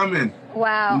there. I'm coming.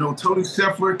 Wow. You know, Tony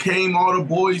Scheffler came. All the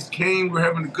boys came. We're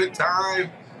having a good time.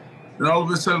 And all of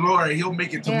a sudden, all right, he'll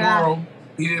make it tomorrow. Yeah.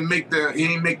 He didn't make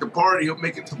the party. He'll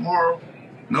make it tomorrow.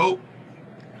 Nope.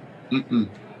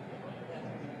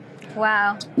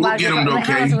 Wow. We'll get him, though,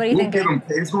 Kay. We'll get him.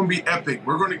 It's gonna be epic.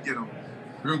 We're gonna get him.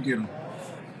 We're gonna get him.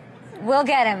 We'll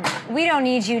get him. We don't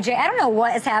need you, Jay. I don't know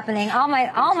what is happening. All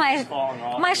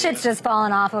my shit's just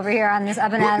falling off over here on this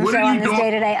Up and Adams show on this day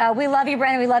today. We love you,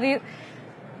 Brandon. We love you.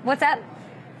 What's that?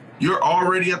 You're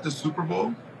already at the Super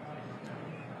Bowl?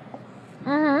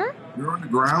 Mm-hmm. You're on the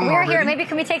ground We're already? here. Maybe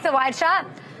can we take the wide shot?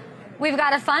 We've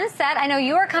got a fun set. I know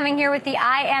you are coming here with the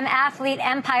I Am Athlete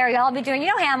Empire. Y'all be doing,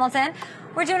 Hamilton.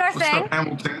 We're doing our thing. What's up,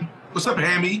 Hamilton? What's up,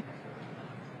 Hammy?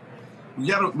 We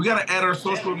gotta add our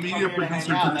social media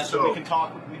producer to the show. We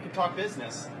can talk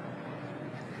business.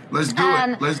 Let's do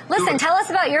it. Listen, tell us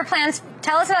about your plans.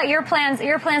 Tell us about your plans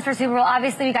for Super Bowl.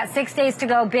 Obviously, we got 6 days to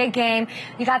go. Big game.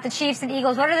 You got the Chiefs and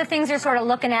Eagles. What are the things you're sort of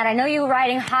looking at? I know you're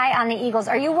riding high on the Eagles.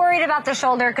 Are you worried about the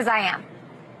shoulder? Because I am.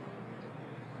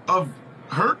 Of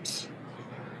Hurts?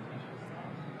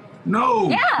 No.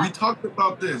 Yeah. We talked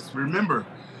about this. Remember,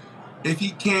 if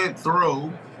he can't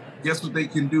throw, guess what they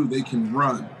can do? They can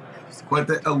run. But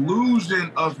the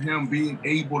illusion of him being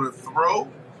able to throw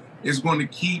is going to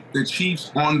keep the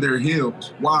Chiefs on their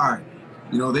heels. Why?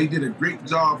 They did a great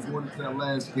job going into that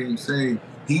last game saying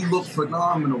he looked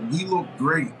phenomenal. He looked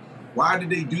great. Why did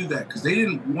they do that? Because they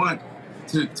didn't want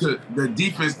the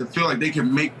defense to feel like they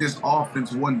can make this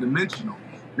offense one-dimensional.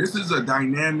 This is a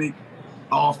dynamic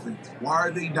offense. Why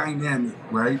are they dynamic,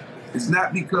 right? It's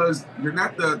not because they're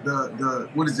not the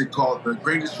what is it called? The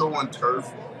greatest show on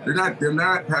turf. They're not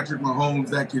Patrick Mahomes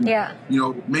that can,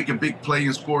 make a big play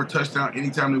and score a touchdown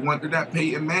anytime they want. They're not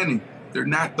Peyton Manning. They're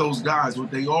not those guys. What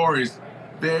they are is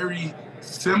very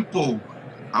simple.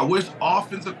 I wish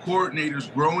offensive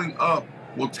coordinators growing up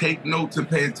will take notes and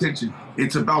pay attention.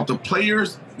 It's about the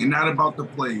players and not about the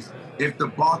plays. If the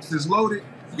box is loaded,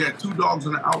 you got 2 dogs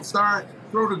on the outside,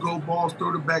 throw the go balls,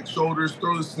 throw the back shoulders,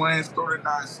 throw the slants, throw the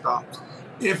 9 stops.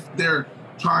 If they're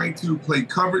trying to play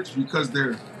coverage because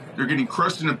they're getting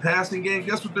crushed in the passing game,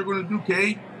 guess what they're going to do,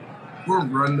 Kay? We're going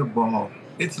to run the ball.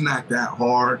 It's not that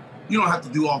hard. You don't have to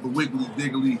do all the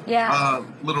wiggly-diggly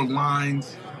little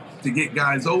lines to get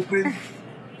guys open.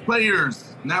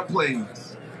 Players, not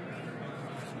plays.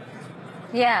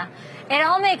 Yeah. It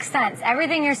all makes sense.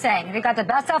 Everything you're saying. They've got the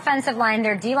best offensive line.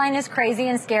 Their D-line is crazy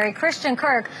and scary. Christian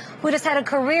Kirk, who just had a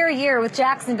career year with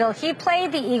Jacksonville, he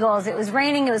played the Eagles. It was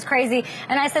raining. It was crazy.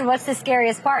 And I said, what's the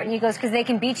scariest part? And he goes, because they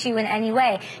can beat you in any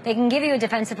way. They can give you a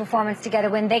defensive performance to get a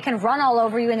win. They can run all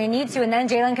over you when they need to. And then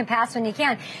Jalen can pass when he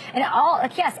can. And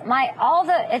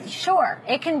sure,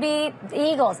 it can be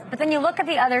the Eagles. But then you look at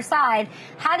the other side.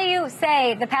 How do you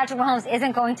say that Patrick Mahomes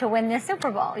isn't going to win this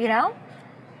Super Bowl,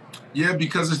 Yeah,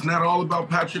 because it's not all about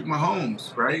Patrick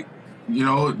Mahomes, right?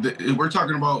 We're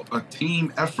talking about a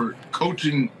team effort,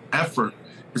 coaching effort.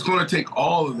 It's going to take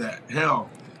all of that. Hell,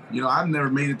 I've never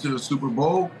made it to a Super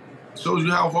Bowl. Shows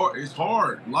you how hard it's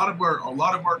hard. A lot of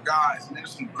our guys, and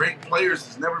there's some great players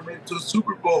that's never made it to a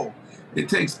Super Bowl. It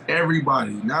takes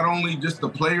everybody, not only just the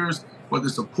players, but the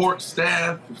support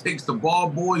staff. It takes the ball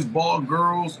boys, ball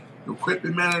girls, the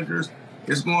equipment managers.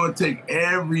 It's going to take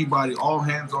everybody, all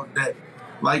hands on deck.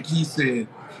 Like he said,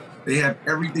 they have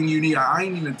everything you need. I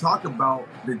ain't even talk about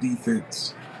the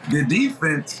defense.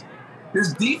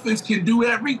 This defense can do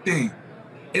everything.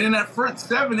 And in that front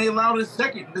 7, they allow the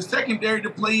secondary to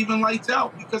play even lights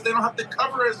out because they don't have to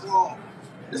cover as long.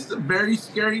 This is a very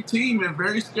scary team and a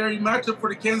very scary matchup for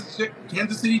the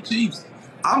Kansas City Chiefs.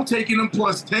 I'm taking them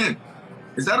 +10.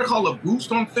 Is that called a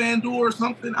boost on FanDuel or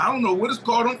something? I don't know what it's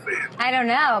called on FanDuel. I don't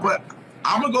know. But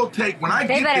I'm going to go take, when I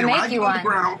get there, when I get on the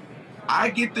ground, I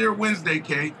get there Wednesday,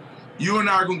 Kate. You and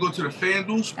I are going to go to the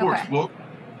FanDuel Sportsbook. Okay.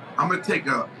 I'm going to take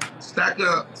a stack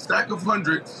of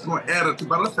hundreds. It's going to add up to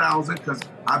about 1,000 because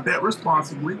I bet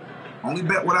responsibly. Only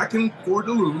bet what I can afford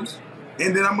to lose.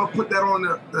 And then I'm going to put that on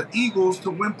the Eagles to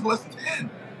win +10.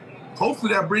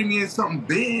 Hopefully that brings me in something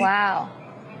big. Wow.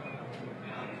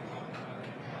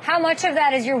 How much of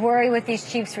that is your worry with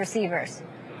these Chiefs receivers?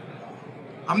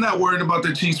 I'm not worried about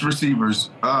the Chiefs receivers.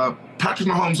 Patrick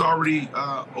Mahomes already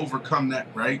overcome that,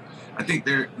 right? I think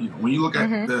when you look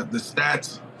at the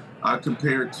stats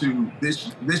compared to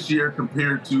this year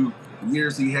compared to the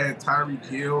years he had Tyreek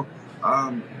Hill,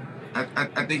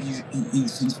 I think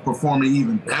he's performing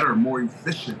even better, more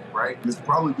efficient, right? And it's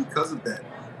probably because of that.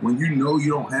 When you know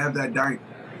you don't have that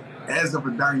as of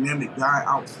a dynamic guy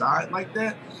outside like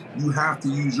that, you have to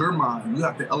use your mind. You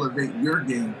have to elevate your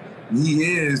game. And he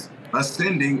is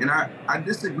ascending, and I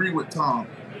disagree with Tom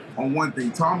on one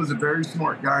thing. Tom is a very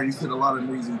smart guy. He said a lot of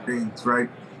amazing things, right?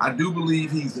 I do believe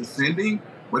he's ascending,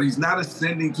 but he's not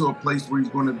ascending to a place where he's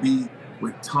going to be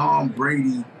with Tom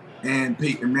Brady and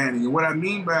Peyton Manning. And what I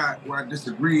mean by where I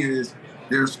disagree is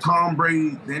there's Tom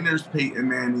Brady, then there's Peyton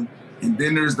Manning, and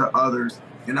then there's the others.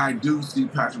 And I do see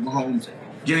Patrick Mahomes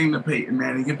getting to Peyton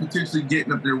Manning and potentially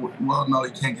getting up there. Well, no,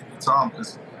 he can't get to Tom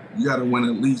because you got to win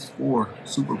at least 4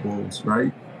 Super Bowls,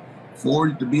 right? 4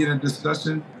 to be in a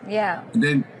discussion. Yeah. And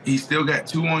then he still got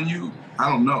 2 on you. I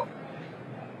don't know.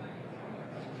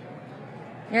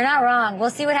 You're not wrong.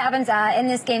 We'll see what happens in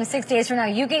this game 6 days from now.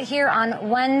 You get here on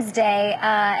Wednesday,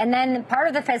 and then part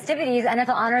of the festivities, NFL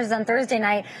Honors is on Thursday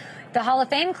night, the Hall of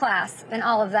Fame class and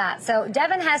all of that. So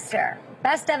Devin Hester,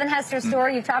 best Devin Hester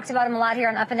story. You've talked about him a lot here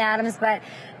on Up and Adams, but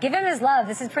give him his love.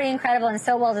 This is pretty incredible and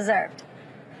so well-deserved.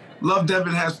 Love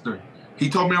Devin Hester. He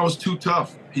told me I was too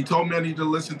tough. He told me I need to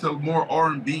listen to more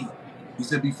R&B. He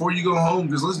said, before you go home,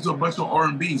 just listen to a bunch of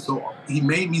R&B. So he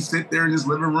made me sit there in his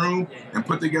living room and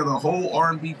put together a whole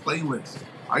R&B playlist.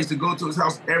 I used to go to his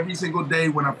house every single day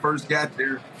when I first got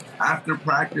there after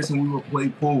practice, and we would play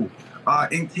pool.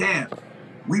 In camp,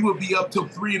 we would be up till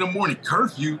 3 in the morning.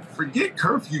 Curfew, forget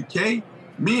curfew, Kay.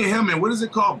 Me and him, and what is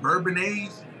it called,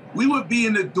 Bourbonnais? We would be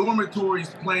in the dormitories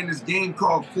playing this game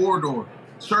called Corridor.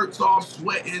 Shirts off,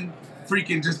 sweating,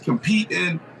 freaking just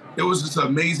competing. It was just an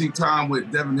amazing time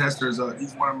with Devin Hester.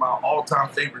 He's one of my all-time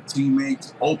favorite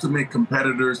teammates, ultimate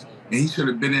competitors, and he should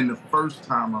have been in the first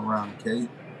time around, Kay.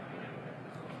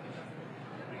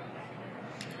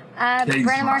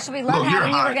 Brandon Marshall, we love having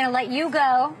you. We're going to let you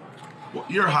go. Well,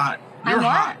 you're hot. You're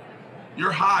hot.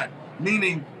 You're hot,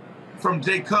 meaning from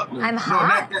Jay Cutler. I'm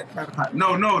hot? No, not that hot.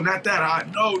 No, not that hot.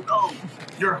 No.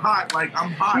 You're hot. Like,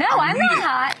 I'm hot. No, I'm not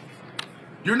hot.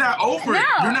 You're not over it.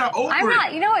 You're not over it. I'm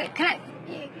not. You know what?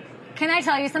 Can I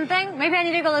tell you something? Maybe I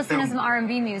need to go listen to some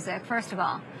R&B music, first of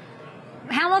all.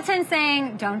 Hamilton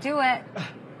saying, don't do it.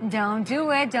 Don't do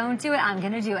it. Don't do it. I'm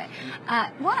going to do it.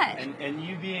 What? And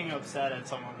you being upset at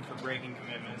someone for breaking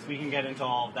commitments. We can get into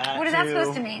all of that, What is that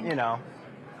supposed to mean? You know.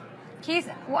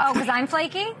 Because I'm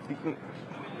flaky? What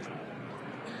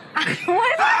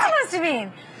is that supposed to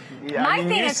mean? Yeah, my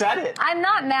thing is, said it. I'm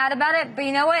not mad about it, but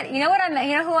you know what? You know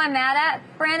who I'm mad at,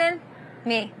 Brandon?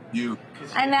 Me. You.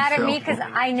 I'm mad at me because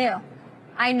I knew.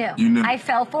 You knew. I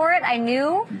fell for it. I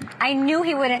knew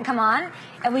he wouldn't come on,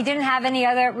 and we didn't have any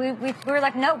other. We were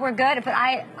like, nope, we're good. But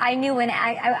I knew when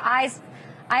I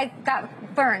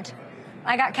got burned.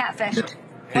 I got catfished.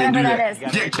 Whatever that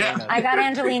is. I got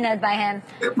Angelina by him.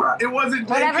 It wasn't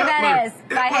Jay Whatever Cutler. that is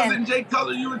by him. It wasn't Jay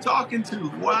Cutler you were talking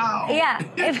to. Wow. Yeah.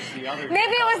 Maybe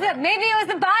it was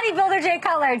the bodybuilder Jay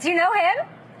Cutler. Do you know him?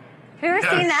 Have you ever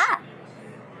seen that?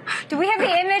 Do we have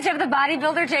the image of the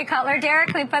bodybuilder Jay Cutler, Derek?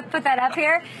 Can we put that up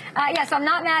here? Yeah, so I'm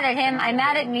not mad at him. I'm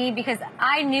mad at me because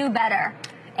I knew better.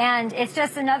 And it's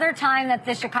just another time that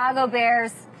the Chicago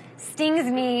Bears stings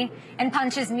me and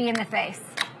punches me in the face.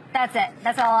 That's it.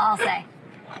 That's all I'll say.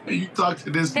 You talk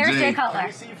to this There's Jay Cutler.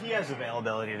 Let's see if he has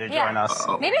availability to join us.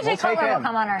 Maybe Jay Cutler will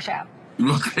come on our show.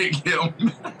 We'll take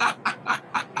him.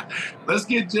 Let's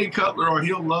get Jay Cutler on.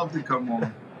 He'll love to come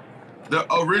on.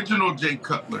 The original Jay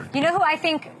Cutler. You know who I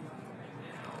think...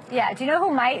 Yeah, do you know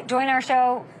who might join our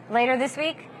show later this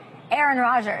week? Aaron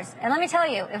Rodgers. And let me tell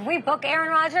you, if we book Aaron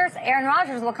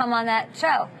Rodgers will come on that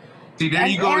show. See, there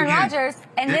you go Aaron again. Rodgers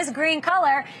and this green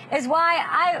color is why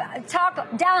I talk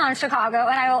down on Chicago,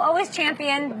 and I will always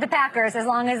champion the Packers as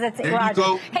long as it's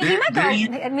Rodgers. Hey, you might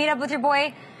go meet up with your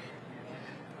boy.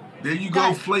 There you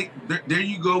go, Flake. There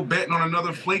you go, betting on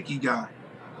another flaky guy.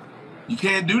 You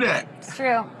can't do that. It's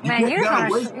true. Man, you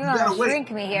gotta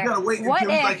shrink me here. You gotta wait until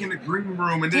he's like in the green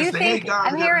room and then say, hey,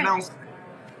 guys, we gotta announce.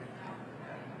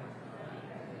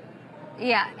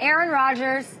 Yeah, Aaron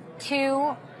Rodgers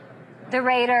to the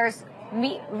Raiders,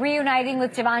 reuniting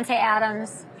with Devontae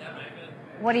Adams.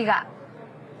 What do you got?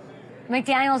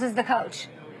 McDaniels is the coach.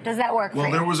 Does that work for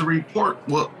you? There was a report.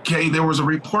 Well, Kay, there was a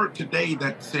report today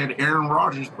that said Aaron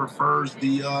Rodgers prefers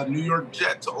the New York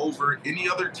Jets over any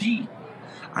other team.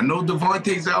 I know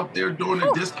Devontae's out there doing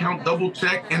a discount double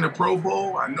check in the Pro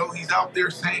Bowl. I know he's out there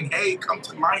saying, hey, come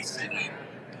to my city.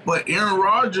 But Aaron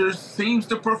Rodgers seems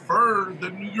to prefer the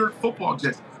New York Football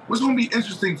Jets. what's going to be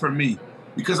interesting for me,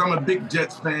 because I'm a big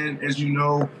Jets fan, as you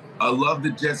know. I love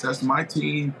the Jets. That's my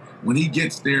team. When he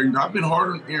gets there, you know, I've been hard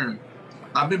on Aaron.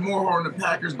 I've been more hard on the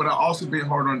Packers, but I also been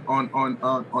hard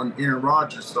on Aaron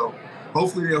Rodgers. So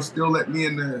hopefully they'll still let me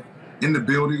in the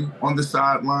building on the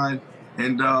sideline,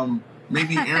 and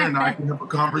maybe Aaron and I can have a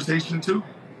conversation too.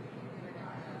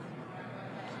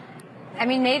 I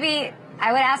mean, maybe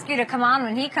I would ask you to come on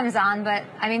when he comes on, but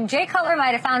I mean, Jay Cutler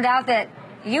might have found out that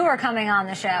you were coming on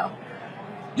the show.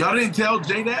 Y'all didn't tell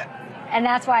Jay that? And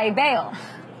that's why he bailed.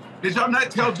 Did y'all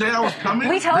not tell Jay I was coming?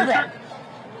 We told him.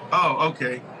 Oh,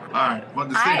 okay. All right. Well,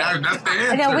 to say that's the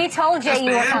answer. No, we told Jay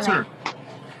you were coming.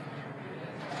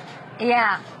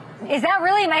 Yeah. Is that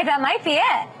really, that might be it?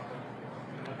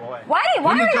 Oh boy. Why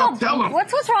are y'all tell him?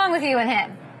 What's wrong with you and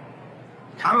him?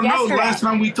 I don't know. Last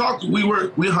time we talked,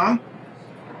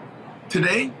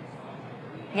 today?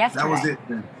 Yesterday. That was it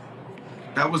then.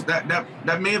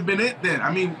 That may have been it then.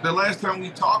 I mean, the last time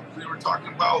we talked, we were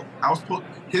talking about,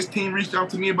 his team reached out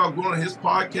to me about going on his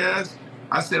podcast.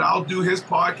 I said, I'll do his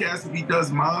podcast if he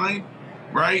does mine,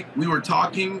 right? We were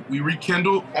talking, we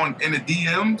rekindled in the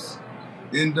DMs,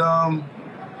 and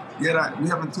we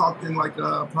haven't talked in like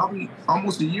probably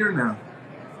almost a year now.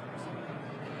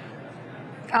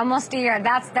 Almost a year.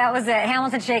 That was it.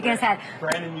 Hamilton shaking his head.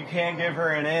 Brandon, you can't give her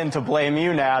an in to blame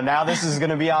you now. Now this is going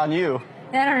to be on you.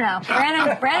 No.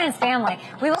 Brandon's family.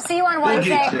 We will see you on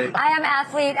Wednesday. I am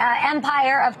Athlete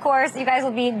Empire, of course. You guys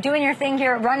will be doing your thing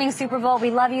here, running Super Bowl.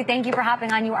 We love you. Thank you for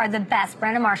hopping on. You are the best.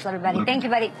 Brandon Marshall, everybody. Thank you,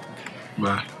 buddy.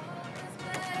 Bye.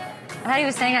 I thought he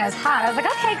was saying I was hot. I was like,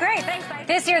 okay, great, thanks.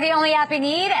 This year, the only app you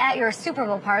need at your Super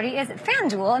Bowl party is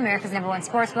FanDuel, America's #1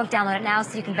 sportsbook. Download it now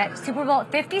so you can bet Super Bowl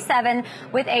 57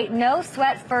 with a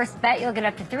no-sweat first bet. You'll get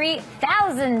up to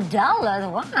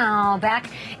 $3,000, wow,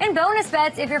 back in bonus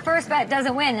bets if your first bet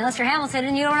doesn't win, unless you're Hamilton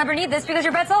and you don't ever need this because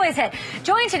your bets always hit.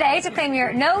 Join today to claim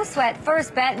your no-sweat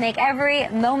first bet. Make every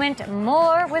moment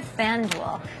more with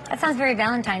FanDuel. That sounds very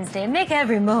Valentine's Day. Make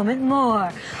every moment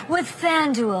more with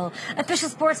FanDuel, official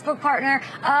sportsbook partner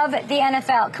of the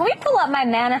NFL. Can we pull up my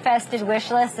manifested wish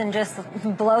list and just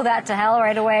blow that to hell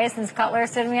right away since Cutler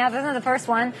stood me up? Isn't it the first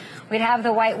one? We'd have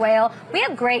the white whale. We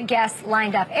have great guests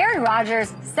lined up. Aaron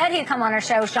Rodgers said he'd come on our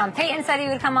show. Sean Payton said he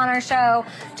would come on our show.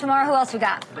 Tomorrow, who else we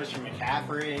got? Christian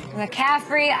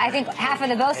McCaffrey. I think half of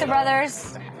the Bosa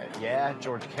brothers. Yeah,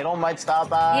 George Kittle might stop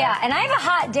by. Yeah, and I have a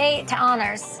hot date to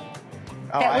honors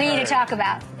that we need to talk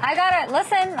about. I got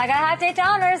a hot date to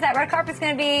honors. That red carpet's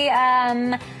going to be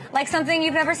like something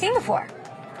you've never seen before.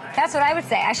 That's what I would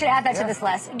say. I should add that to this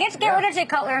list. Get rid of Jay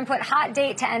Cutler and put hot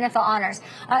date to NFL honors.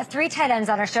 3 tight ends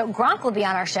on our show. Gronk will be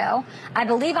on our show, I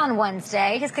believe, on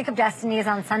Wednesday. His Kick of Destiny is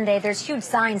on Sunday. There's huge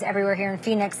signs everywhere here in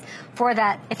Phoenix for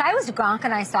that. If I was Gronk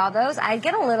and I saw those, I'd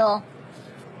get a little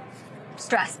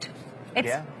stressed.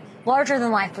 It's larger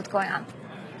than life what's going on.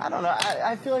 I don't know.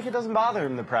 I feel like it doesn't bother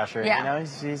him, the pressure. Yeah. You know,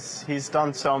 he's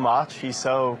done so much. He's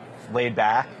so laid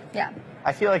back. Yeah.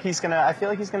 I feel like he's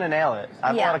gonna nail it. I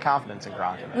have a lot of confidence in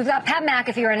Gronk. We've got Pat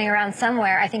McAfee running around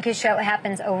somewhere. I think his show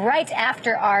happens right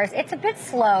after ours. It's a bit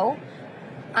slow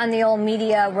on the old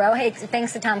media row. Hey,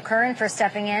 thanks to Tom Curran for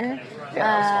stepping in.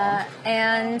 Yeah,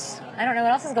 and I don't know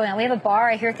what else is going on. We have a bar.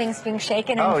 I hear things being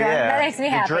shaken and drunk. That makes me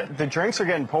happy. The drinks are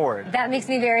getting poured. That makes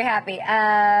me very happy.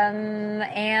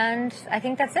 And I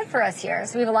think that's it for us here.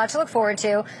 So we have a lot to look forward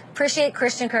to. Appreciate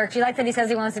Christian Kirk. Do you like that he says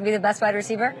he wants to be the best wide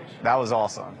receiver? That was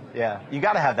awesome. Yeah. You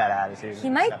got to have that attitude. He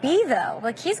might be, though.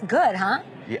 Like, he's good, huh?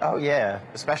 Yeah, oh, yeah.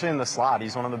 Especially in the slot.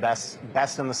 He's one of the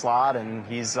best in the slot, and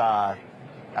he's, I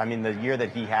mean, the year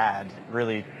that he had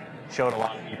really showed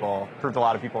proved a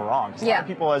lot of people wrong. A lot of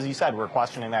people, as you said, were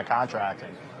questioning that contract,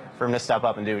 and for him to step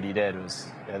up and do what he did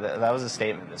that was a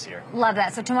statement this year. Love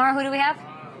that. So tomorrow, who do we have?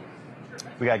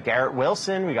 We got Garrett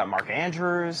Wilson. We got Mark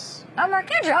Andrews. Oh, Mark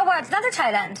Andrews. Oh, wow, it's another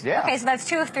tight end. Yeah. Okay, so that's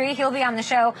 2 of 3. He'll be on the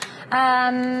show.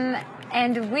 And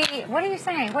what are you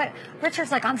saying?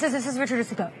 Richard's like, this is Richard.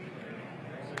 Just go.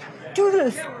 Do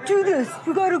this.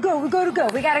 We gotta go.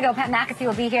 Pat McAfee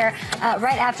will be here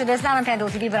right after this. Not on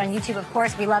FanDuel TV, but on YouTube, of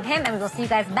course. We love him, and we will see you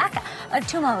guys back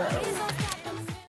tomorrow.